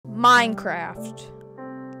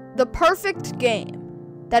Minecraft, the perfect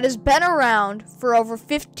game that has been around for over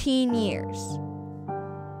 15 years.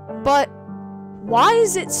 But why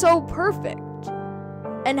is it so perfect?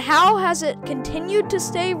 And how has it continued to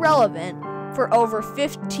stay relevant for over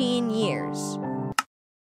 15 years?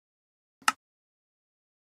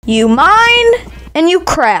 You mine and you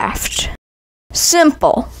craft.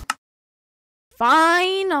 Simple.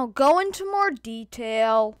 Fine, I'll go into more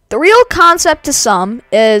detail. The real concept to some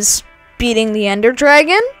is beating the Ender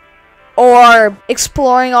Dragon, or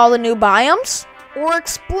exploring all the new biomes, or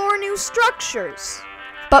explore new structures.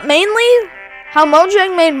 But mainly, how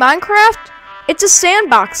Mojang made Minecraft, it's a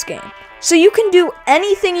sandbox game. So you can do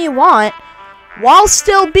anything you want while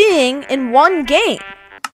still being in one game.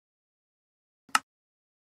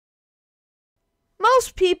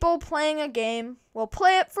 Most people playing a game will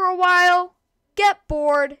play it for a while, get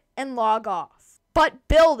bored, and log off. But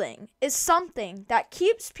building is something that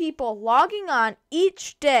keeps people logging on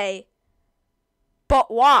each day. But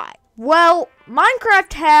why? Well,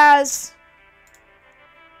 Minecraft has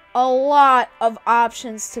a lot of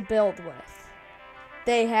options to build with.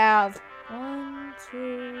 They have 1,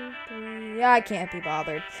 2, 3, I can't be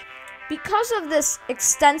bothered. Because of this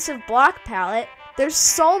extensive block palette, there's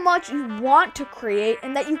so much you want to create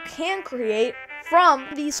and that you can create from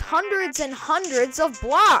these hundreds and hundreds of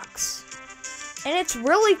blocks. And it's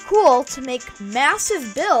really cool to make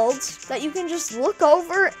massive builds that you can just look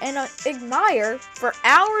over and admire for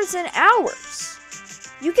hours and hours.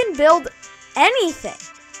 You can build anything.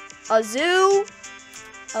 A zoo,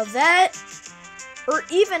 a vet, or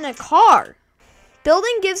even a car.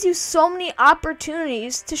 Building gives you so many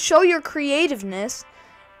opportunities to show your creativeness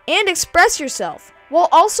and express yourself, while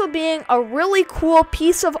also being a really cool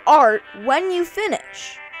piece of art when you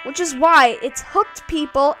finish. Which is why it's hooked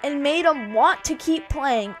people and made them want to keep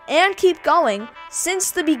playing and keep going since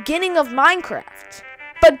the beginning of Minecraft.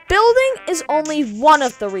 But building is only one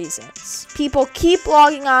of the reasons people keep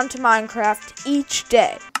logging on to Minecraft each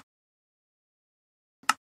day.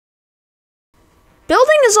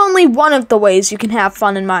 Building is only one of the ways you can have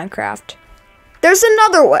fun in Minecraft. There's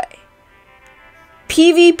another way.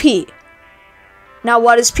 PvP. Now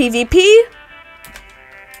what is PvP?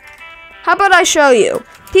 How about I show you?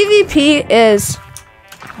 PvP is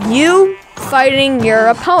you fighting your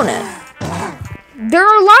opponent. There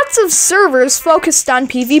are lots of servers focused on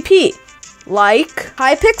PvP, like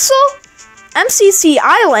Hypixel, MCC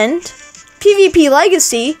Island, PvP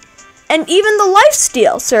Legacy, and even the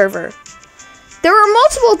Lifesteal server. There are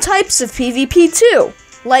multiple types of PvP too,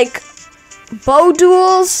 like bow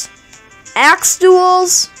duels, axe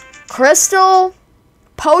duels, crystal,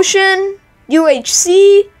 potion,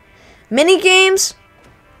 UHC, minigames,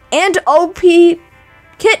 and OP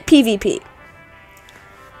kit PvP.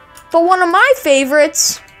 But one of my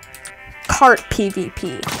favorites, cart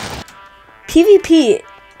PvP. PvP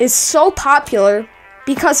is so popular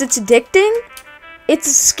because it's addicting, it's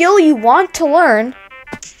a skill you want to learn,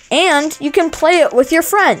 and you can play it with your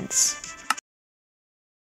friends.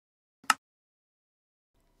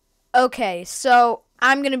 Okay, so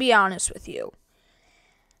I'm gonna be honest with you.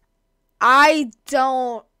 I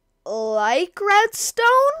don't like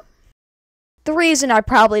Redstone. The reason I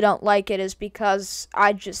probably don't like it is because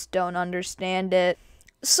I just don't understand it.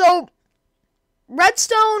 So,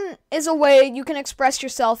 Redstone is a way you can express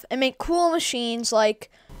yourself and make cool machines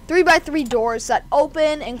like 3x3 doors that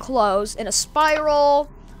open and close in a spiral.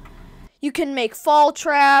 You can make fall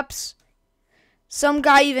traps. Some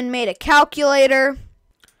guy even made a calculator.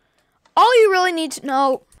 All you really need to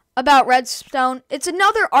know about Redstone, it's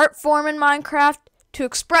another art form in Minecraft to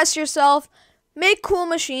express yourself, make cool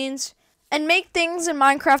machines, and make things in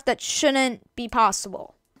Minecraft that shouldn't be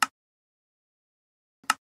possible.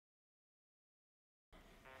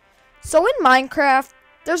 So in Minecraft,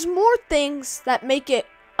 there's more things that make it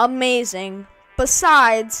amazing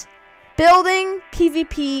besides building,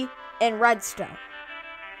 PvP, and Redstone.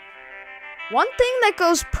 One thing that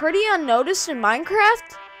goes pretty unnoticed in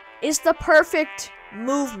Minecraft is the perfect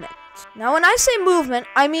movement. Now when I say movement,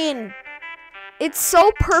 I mean it's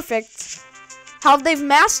so perfect how they've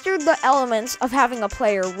mastered the elements of having a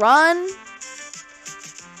player run,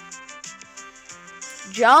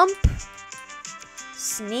 jump,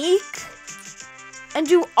 sneak, and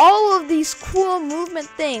do all of these cool movement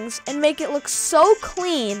things and make it look so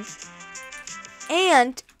clean,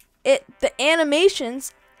 and the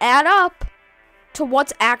animations add up to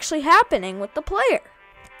what's actually happening with the player.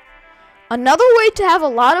 Another way to have a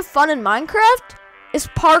lot of fun in Minecraft is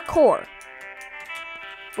parkour,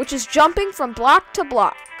 which is jumping from block to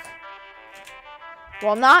block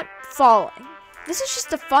while not falling. This is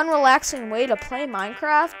just a fun, relaxing way to play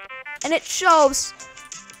Minecraft, and it shows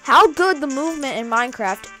how good the movement in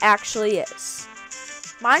Minecraft actually is.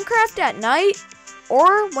 Minecraft at night,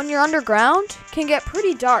 or when you're underground, can get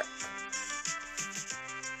pretty dark.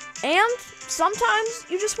 And sometimes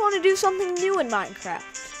you just want to do something new in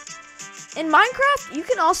Minecraft. In Minecraft, you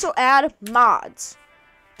can also add mods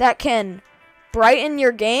that can brighten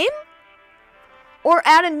your game or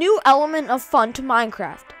add a new element of fun to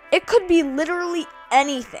Minecraft. It could be literally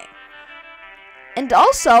anything. And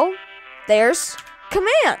also, there's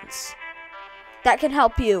commands that can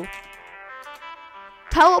help you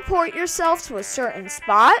teleport yourself to a certain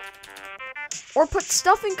spot or put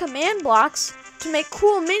stuff in command blocks to make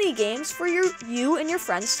cool mini games for you and your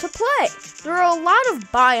friends to play. There are a lot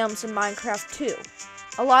of biomes in Minecraft too.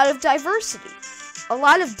 A lot of diversity. A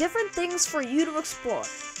lot of different things for you to explore.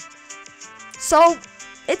 So,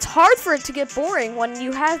 it's hard for it to get boring when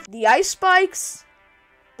you have the ice spikes,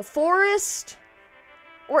 the forest,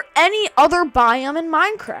 or any other biome in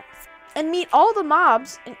Minecraft, and meet all the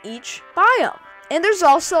mobs in each biome. And there's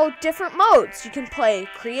also different modes. You can play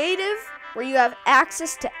creative, where you have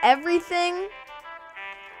access to everything,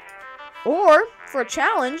 or for a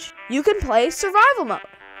challenge, you can play survival mode,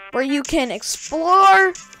 where you can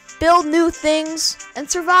explore, build new things, and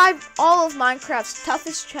survive all of Minecraft's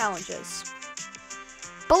toughest challenges.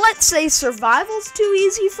 But let's say survival's too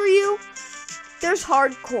easy for you. There's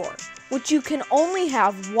hardcore, which you can only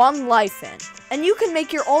have one life in. And you can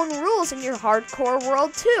make your own rules in your hardcore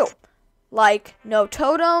world too. Like no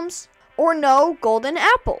totems or no golden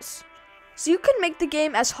apples. So you can make the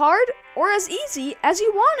game as hard or as easy as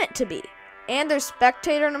you want it to be. And there's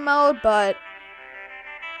spectator mode, but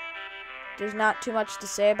there's not too much to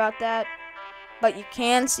say about that. But you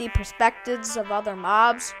can see perspectives of other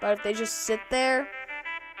mobs, but if they just sit there,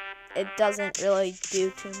 it doesn't really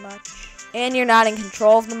do too much. And you're not in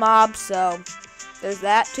control of the mob, so there's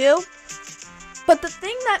that too. But the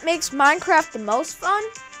thing that makes Minecraft the most fun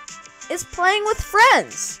is playing with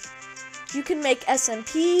friends. You can make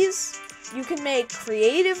SMPs, you can make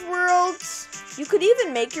creative worlds, you could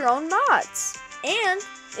even make your own mods. And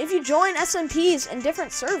if you join SMPs in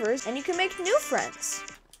different servers, and you can make new friends.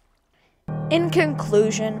 In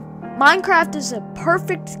conclusion, Minecraft is a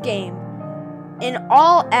perfect game in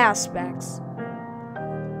all aspects.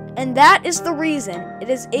 And that is the reason it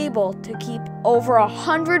is able to keep over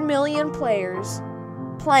 100 million players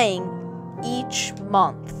playing each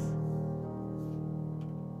month.